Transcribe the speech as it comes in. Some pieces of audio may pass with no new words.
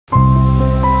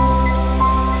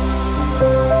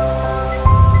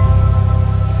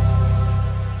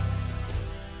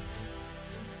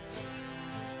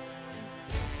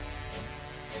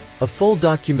A full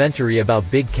documentary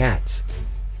about big cats.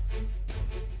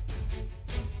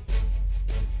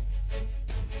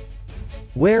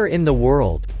 Where in the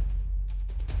world?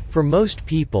 For most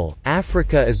people,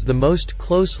 Africa is the most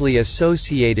closely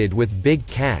associated with big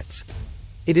cats.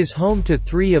 It is home to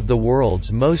three of the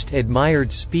world's most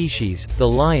admired species, the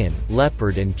lion,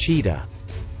 leopard and cheetah.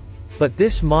 But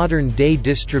this modern-day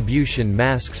distribution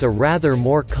masks a rather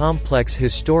more complex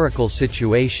historical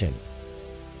situation.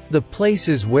 The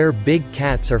places where big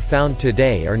cats are found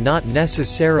today are not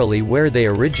necessarily where they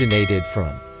originated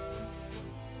from.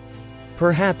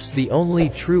 Perhaps the only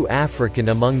true African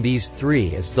among these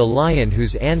three is the lion,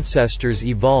 whose ancestors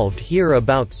evolved here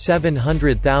about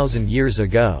 700,000 years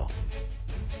ago.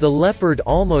 The leopard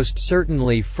almost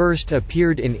certainly first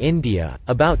appeared in India,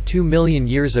 about 2 million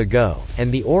years ago, and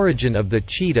the origin of the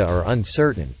cheetah are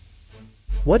uncertain.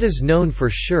 What is known for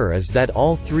sure is that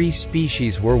all three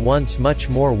species were once much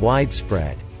more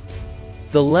widespread.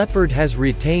 The leopard has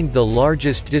retained the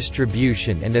largest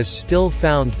distribution and is still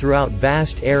found throughout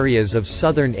vast areas of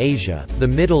southern Asia, the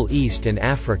Middle East and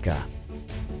Africa.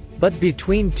 But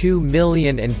between 2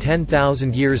 million and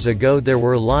 10,000 years ago there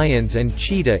were lions and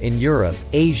cheetah in Europe,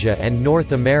 Asia and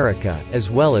North America, as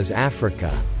well as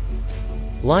Africa.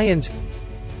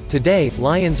 Today,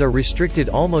 lions are restricted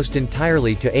almost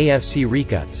entirely to AFC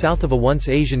Rika, south of a once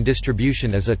Asian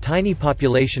distribution, as a tiny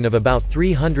population of about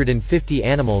 350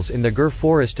 animals in the Gir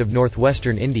forest of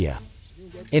northwestern India.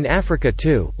 In Africa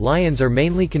too, lions are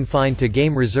mainly confined to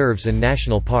game reserves and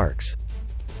national parks.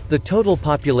 The total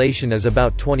population is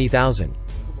about 20,000.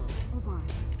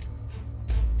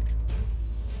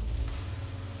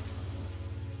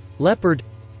 Leopard.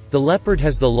 The leopard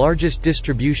has the largest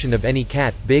distribution of any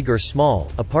cat, big or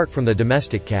small, apart from the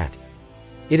domestic cat.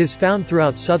 It is found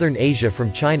throughout southern Asia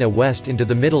from China west into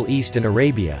the Middle East and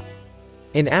Arabia.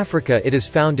 In Africa it is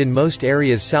found in most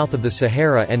areas south of the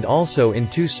Sahara and also in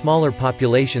two smaller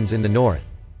populations in the north.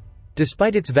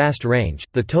 Despite its vast range,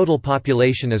 the total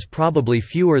population is probably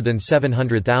fewer than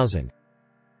 700,000.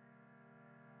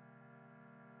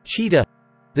 Cheetah.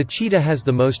 The cheetah has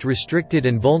the most restricted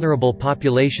and vulnerable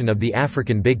population of the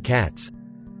African big cats.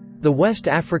 The West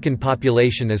African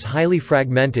population is highly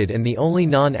fragmented and the only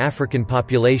non-African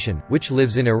population, which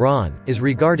lives in Iran, is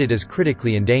regarded as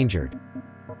critically endangered.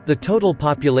 The total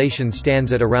population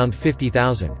stands at around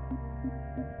 50,000.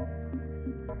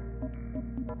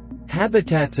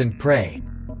 Habitats and prey.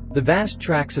 The vast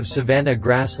tracts of savanna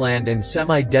grassland and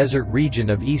semi-desert region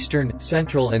of eastern,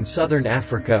 central and southern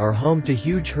Africa are home to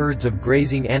huge herds of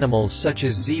grazing animals such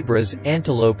as zebras,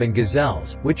 antelope and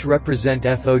gazelles, which represent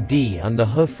FOD on the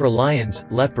hoof for lions,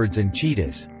 leopards and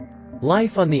cheetahs.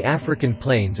 Life on the African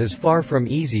plains is far from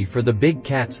easy for the big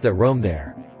cats that roam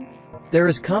there. There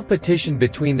is competition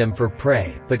between them for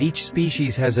prey, but each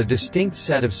species has a distinct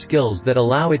set of skills that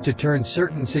allow it to turn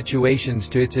certain situations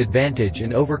to its advantage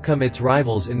and overcome its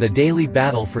rivals in the daily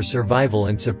battle for survival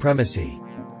and supremacy.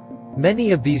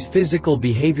 Many of these physical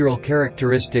behavioral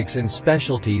characteristics and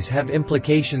specialties have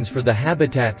implications for the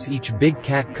habitats each big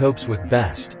cat copes with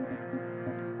best.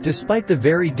 Despite the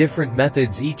very different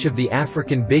methods each of the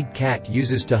African big cat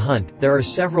uses to hunt, there are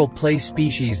several prey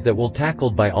species that will be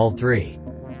tackled by all three.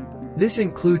 This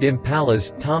include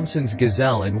impalas, Thomson's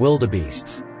gazelle and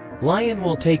wildebeests. Lion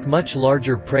will take much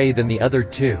larger prey than the other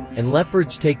two, and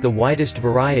leopards take the widest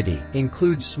variety,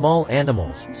 includes small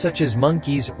animals, such as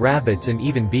monkeys, rabbits and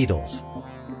even beetles.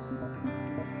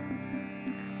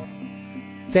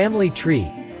 Family tree.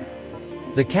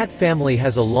 The cat family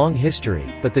has a long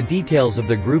history, but the details of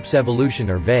the group's evolution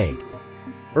are vague.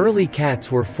 Early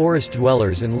cats were forest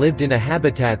dwellers and lived in a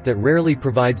habitat that rarely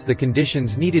provides the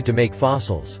conditions needed to make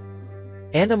fossils.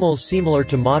 Animals similar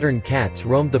to modern cats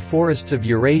roamed the forests of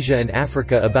Eurasia and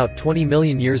Africa about 20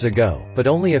 million years ago, but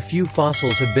only a few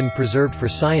fossils have been preserved for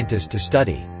scientists to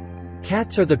study.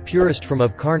 Cats are the purest form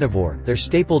of carnivore, their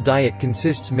staple diet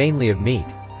consists mainly of meat.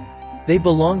 They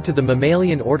belong to the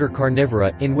mammalian order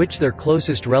Carnivora, in which their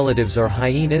closest relatives are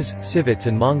hyenas, civets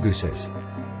and mongooses.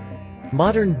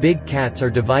 Modern big cats are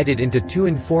divided into two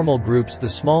informal groups: the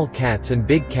small cats and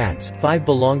big cats. 5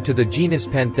 belong to the genus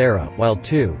Panthera, while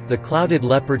 2, the clouded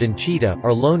leopard and cheetah,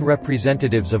 are lone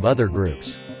representatives of other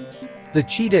groups. The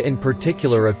cheetah in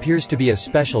particular appears to be a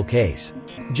special case.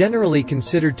 Generally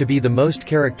considered to be the most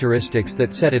characteristics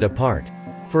that set it apart.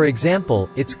 For example,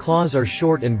 its claws are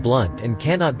short and blunt and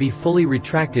cannot be fully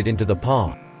retracted into the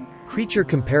paw. Creature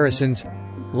comparisons.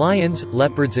 Lions,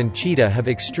 leopards and cheetah have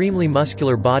extremely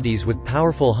muscular bodies with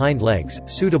powerful hind legs,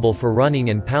 suitable for running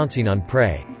and pouncing on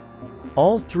prey.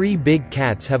 All three big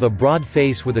cats have a broad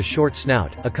face with a short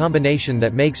snout, a combination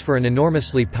that makes for an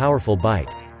enormously powerful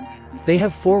bite. They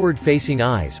have forward-facing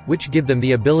eyes, which give them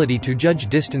the ability to judge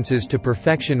distances to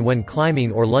perfection when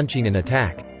climbing or launching an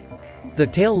attack. The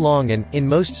tail long and, in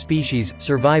most species,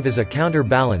 survive as a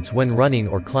counterbalance when running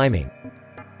or climbing.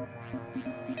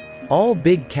 All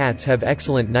big cats have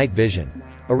excellent night vision.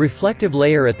 A reflective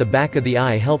layer at the back of the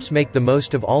eye helps make the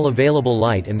most of all available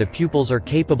light, and the pupils are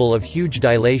capable of huge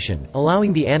dilation,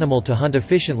 allowing the animal to hunt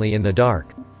efficiently in the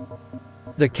dark.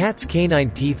 The cat's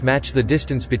canine teeth match the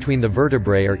distance between the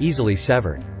vertebrae are easily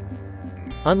severed.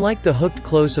 Unlike the hooked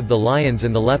claws of the lions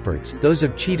and the leopards, those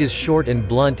of cheetahs short and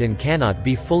blunt and cannot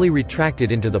be fully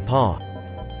retracted into the paw.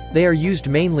 They are used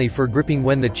mainly for gripping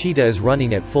when the cheetah is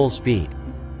running at full speed.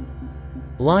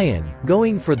 Lion,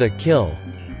 going for the kill.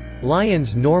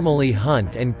 Lions normally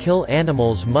hunt and kill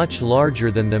animals much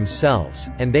larger than themselves,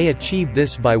 and they achieve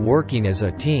this by working as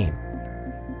a team.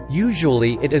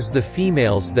 Usually it is the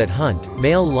females that hunt.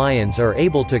 Male lions are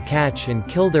able to catch and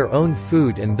kill their own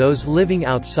food, and those living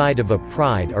outside of a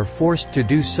pride are forced to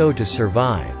do so to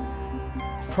survive.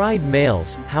 Pride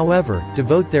males, however,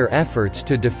 devote their efforts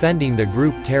to defending the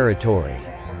group territory.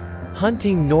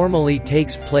 Hunting normally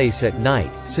takes place at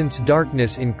night, since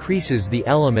darkness increases the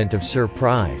element of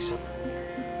surprise.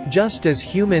 Just as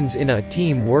humans in a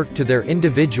team work to their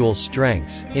individual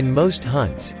strengths, in most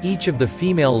hunts, each of the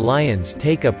female lions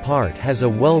take a part has a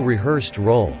well-rehearsed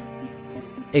role.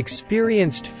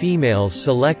 Experienced females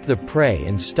select the prey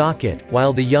and stalk it,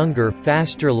 while the younger,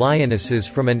 faster lionesses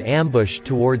from an ambush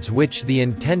towards which the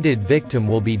intended victim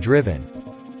will be driven.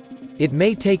 It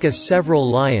may take several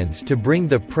lions to bring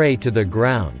the prey to the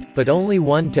ground, but only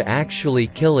one to actually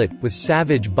kill it, with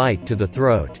savage bite to the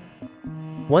throat.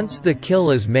 Once the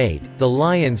kill is made, the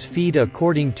lions feed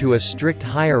according to a strict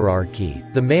hierarchy.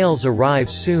 The males arrive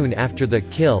soon after the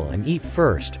kill and eat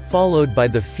first, followed by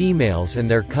the females and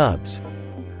their cubs.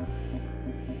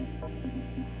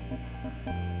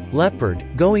 Leopard,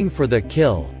 going for the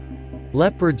kill.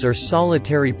 Leopards are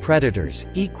solitary predators,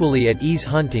 equally at ease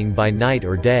hunting by night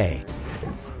or day.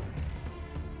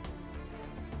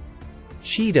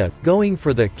 Cheetah, going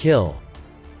for the kill.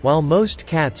 While most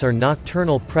cats are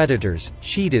nocturnal predators,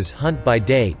 cheetahs hunt by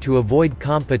day to avoid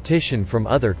competition from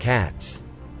other cats.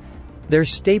 Their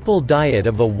staple diet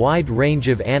of a wide range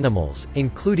of animals,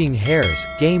 including hares,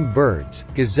 game birds,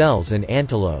 gazelles and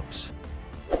antelopes.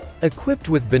 Equipped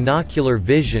with binocular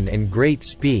vision and great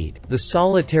speed, the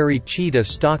solitary cheetah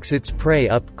stalks its prey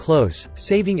up close,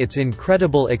 saving its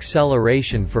incredible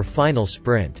acceleration for final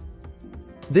sprint.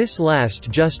 This lasts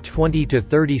just 20 to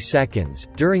 30 seconds,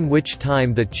 during which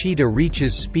time the cheetah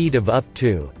reaches speed of up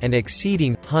to, and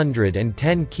exceeding,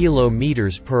 110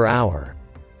 km per hour.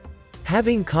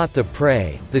 Having caught the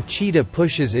prey, the cheetah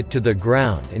pushes it to the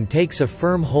ground and takes a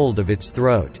firm hold of its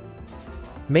throat.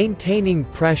 Maintaining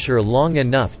pressure long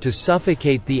enough to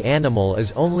suffocate the animal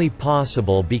is only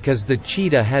possible because the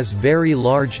cheetah has very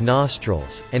large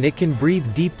nostrils, and it can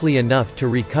breathe deeply enough to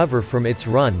recover from its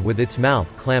run with its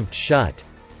mouth clamped shut.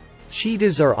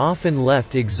 Cheetahs are often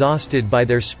left exhausted by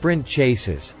their sprint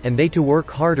chases, and they to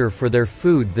work harder for their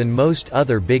food than most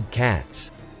other big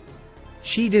cats.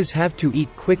 Cheetahs have to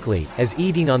eat quickly, as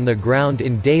eating on the ground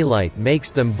in daylight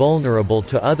makes them vulnerable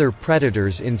to other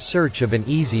predators in search of an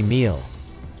easy meal.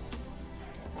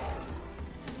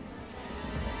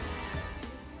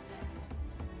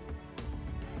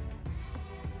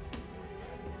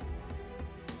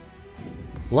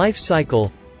 Life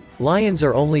cycle. Lions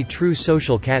are only true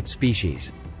social cat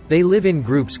species. They live in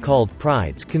groups called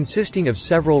prides, consisting of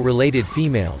several related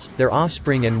females, their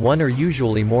offspring and one or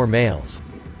usually more males.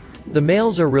 The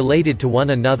males are related to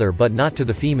one another but not to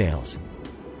the females.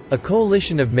 A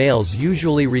coalition of males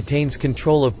usually retains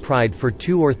control of pride for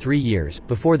 2 or 3 years,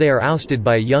 before they are ousted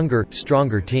by a younger,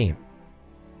 stronger team.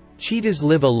 Cheetahs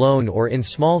live alone or in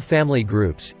small family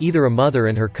groups, either a mother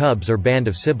and her cubs or band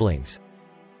of siblings.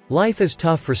 Life is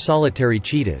tough for solitary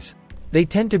cheetahs. They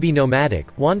tend to be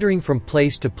nomadic, wandering from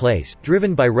place to place,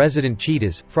 driven by resident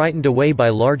cheetahs, frightened away by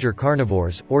larger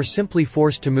carnivores, or simply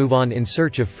forced to move on in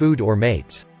search of food or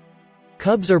mates.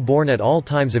 Cubs are born at all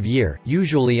times of year,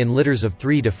 usually in litters of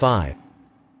 3 to 5.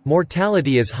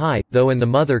 Mortality is high, though, and the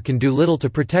mother can do little to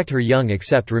protect her young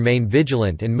except remain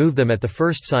vigilant and move them at the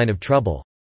first sign of trouble.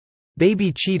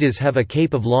 Baby cheetahs have a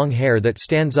cape of long hair that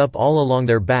stands up all along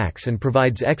their backs and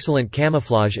provides excellent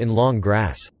camouflage in long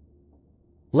grass.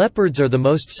 Leopards are the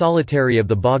most solitary of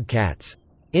the bog cats.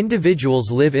 Individuals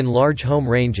live in large home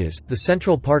ranges, the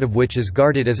central part of which is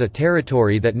guarded as a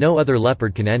territory that no other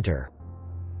leopard can enter.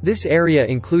 This area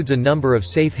includes a number of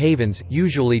safe havens,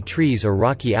 usually trees or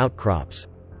rocky outcrops.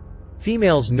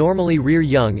 Females normally rear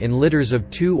young in litters of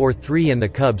 2 or 3, and the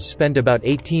cubs spend about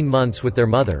 18 months with their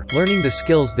mother, learning the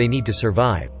skills they need to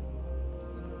survive.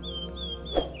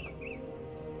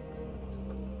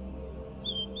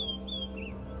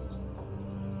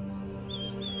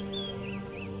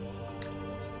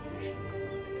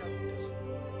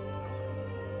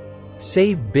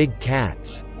 Save big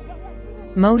cats.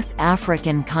 Most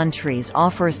African countries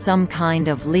offer some kind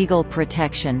of legal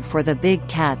protection for the big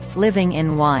cats living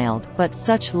in wild, but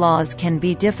such laws can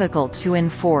be difficult to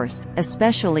enforce,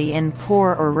 especially in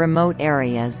poor or remote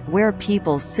areas where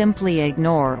people simply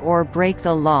ignore or break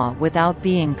the law without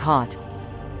being caught.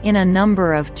 In a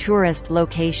number of tourist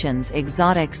locations,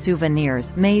 exotic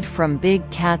souvenirs made from big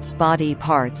cats' body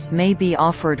parts may be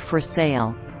offered for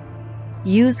sale.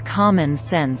 Use common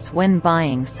sense when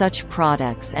buying such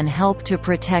products and help to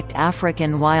protect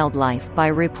African wildlife by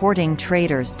reporting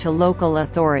traders to local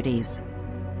authorities.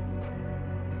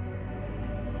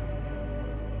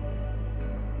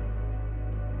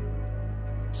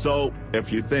 So,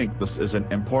 if you think this is an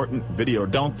important video,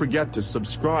 don't forget to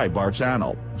subscribe our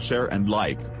channel, share and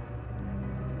like.